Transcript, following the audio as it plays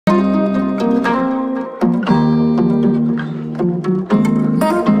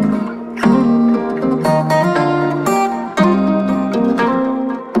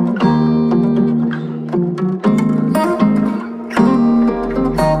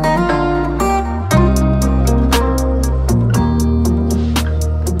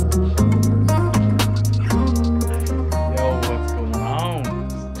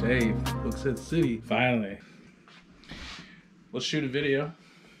city. Finally. Let's shoot a video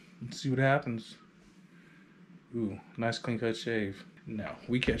and see what happens. Ooh, nice clean cut shave. No,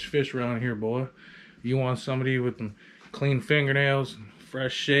 we catch fish around here, boy. You want somebody with them clean fingernails,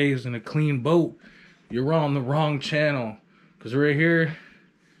 fresh shaves, and a clean boat, you're on the wrong channel. Because right here,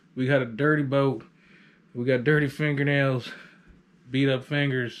 we got a dirty boat. We got dirty fingernails, beat up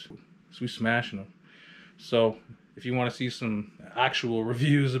fingers. So we smashing them. So if you want to see some actual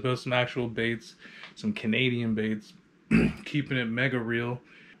reviews about some actual baits, some Canadian baits, keeping it mega real,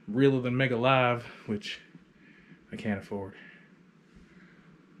 realer than mega live, which I can't afford.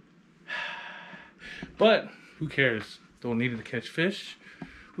 But who cares? Don't need it to catch fish.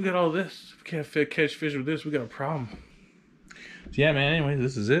 We got all this. If we can't catch fish with this, we got a problem. So yeah, man, anyway,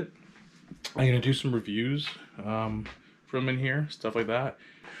 this is it. I'm gonna do some reviews from in here, stuff like that.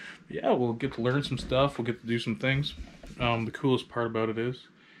 Yeah, we'll get to learn some stuff. We'll get to do some things. The coolest part about it is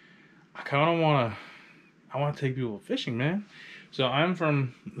I kind of want to take people fishing, man. So I'm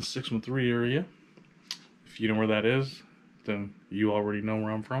from the 613 area. If you know where that is, then you already know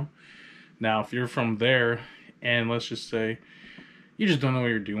where I'm from. Now, if you're from there, and let's just say you just don't know what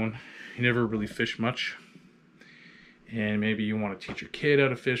you're doing, you never really fish much, and maybe you want to teach your kid how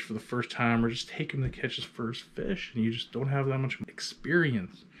to fish for the first time, or just take him to catch his first fish, and you just don't have that much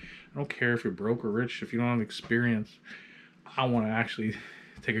experience. I don't care if you're broke or rich, if you don't have experience. I want to actually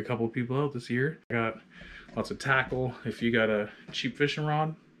take a couple of people out this year. I got lots of tackle. If you got a cheap fishing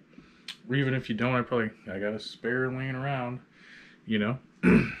rod, or even if you don't, I got a spare laying around, you know.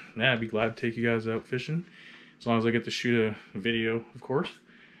 Yeah, I'd be glad to take you guys out fishing, as long as I get to shoot a video, of course.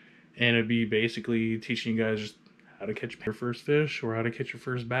 And it'd be basically teaching you guys just how to catch your first fish, or how to catch your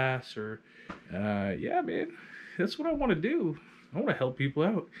first bass, or yeah, man, that's what I want to do. I want to help people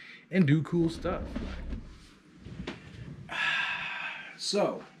out and do cool stuff.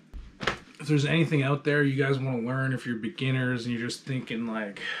 So, if there's anything out there you guys want to learn, if you're beginners and you're just thinking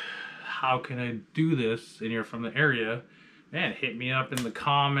like, how can I do this, and you're from the area, man, hit me up in the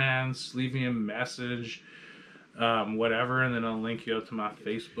comments, leave me a message, whatever, and then I'll link you out to my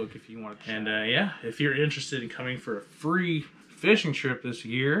Facebook if you want to. And yeah, if you're interested in coming for a free fishing trip this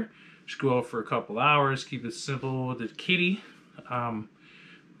year, just go out for a couple hours, keep it simple with the kitty.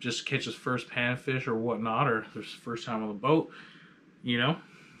 Just catch his first panfish or whatnot, or their first time on the boat, you know,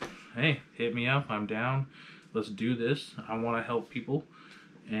 hey, hit me up. I'm down. Let's do this. I want to help people,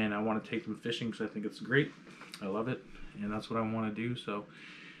 and I want to take them fishing because I think it's great. I love it, and that's what I want to do. So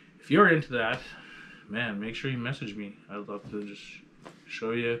if you're into that, man, make sure you message me. I'd love to just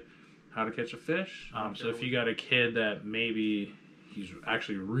show you how to catch a fish. So if you got a kid that maybe he's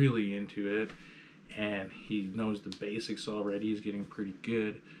actually really into it, and he knows the basics already, he's getting pretty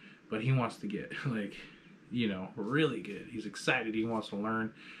good, but he wants to get, like, you know, really good. He's excited, he wants to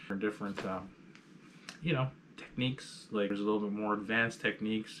learn different, you know, techniques. Like, there's a little bit more advanced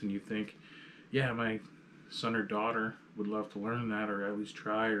techniques, and you think, yeah, my son or daughter would love to learn that, or at least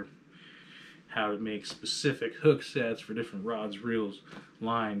try, or how to make specific hook sets for different rods, reels,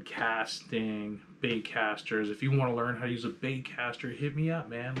 line, casting, bait casters. If you want to learn how to use a bait caster, hit me up,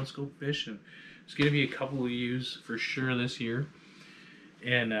 man. Let's go fishing. There's going to be a couple of use for sure this year.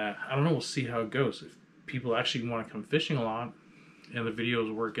 And I don't know, we'll see how it goes. If people actually want to come fishing a lot and the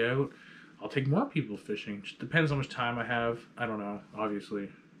videos work out, I'll take more people fishing. Just depends how much time I have. I don't know. Obviously,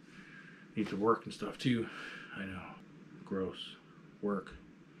 need to work and stuff too. I know. Gross. Work.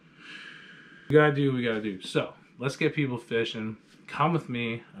 We gotta do what we gotta do. So, let's get people fishing. Come with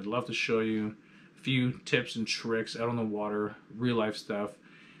me. I'd love to show you a few tips and tricks out on the water, real life stuff.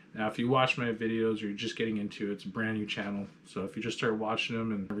 Now, if you watch my videos or you're just getting into it, it's a brand new channel. So if you just start watching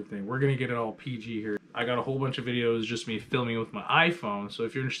them and everything, we're gonna get it all PG here. I got a whole bunch of videos just me filming with my iPhone. So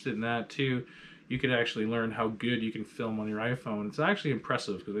if you're interested in that too, you could actually learn how good you can film on your iPhone. It's actually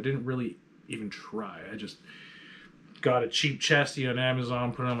impressive because I didn't really even try. I just got a cheap chesty on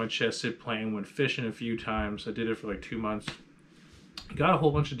Amazon, put it on my chest, sit playing, went fishing a few times. I did it for like 2 months. Got a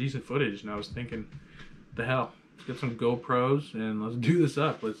whole bunch of decent footage, and I was thinking, the hell, let's get some GoPros and let's do this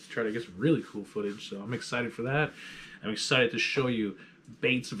up. Let's try to get some really cool footage. So I'm excited for that. I'm excited to show you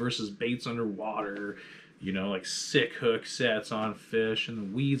baits versus baits underwater, you know, like sick hook sets on fish and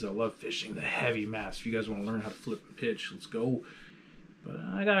the weeds. I love fishing the heavy mast. If you guys want to learn how to flip and pitch, let's go. But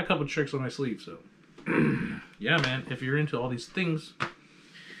I got a couple tricks on my sleeve, so yeah, man, if you're into all these things,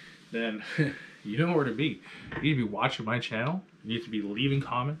 then you know where to be. You need to be watching my channel. You need to be leaving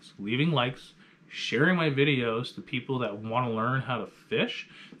comments, leaving likes, sharing my videos to people that want to learn how to fish.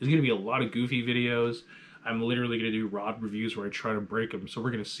 There's going to be a lot of goofy videos. I'm literally going to do rod reviews where I try to break them. So we're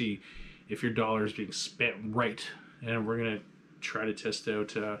going to see if your dollar is being spent right. And we're going to try to test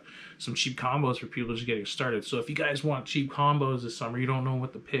out some cheap combos for people just getting started. So if you guys want cheap combos this summer, you don't know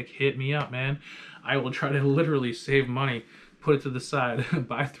what to pick, hit me up, man. I will try to literally save money, put it to the side,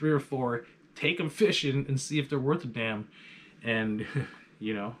 buy 3 or 4, take them fishing and see if they're worth a damn. And,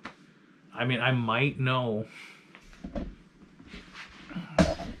 you know, I mean, I might know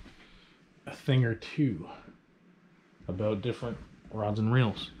a thing or two about different rods and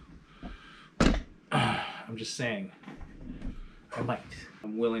reels. I'm just saying, I might.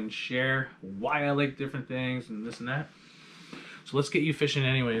 I'm willing to share why I like different things and this and that. So let's get you fishing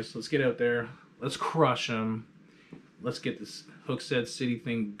anyways. Let's get out there. Let's crush them. Let's get this Hookstead City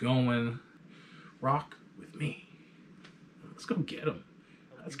thing going. Rock with me. Let's go get them.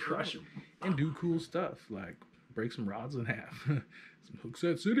 Let's crush them. And do cool stuff like break some rods in half. Some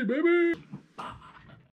Hookstead City, baby.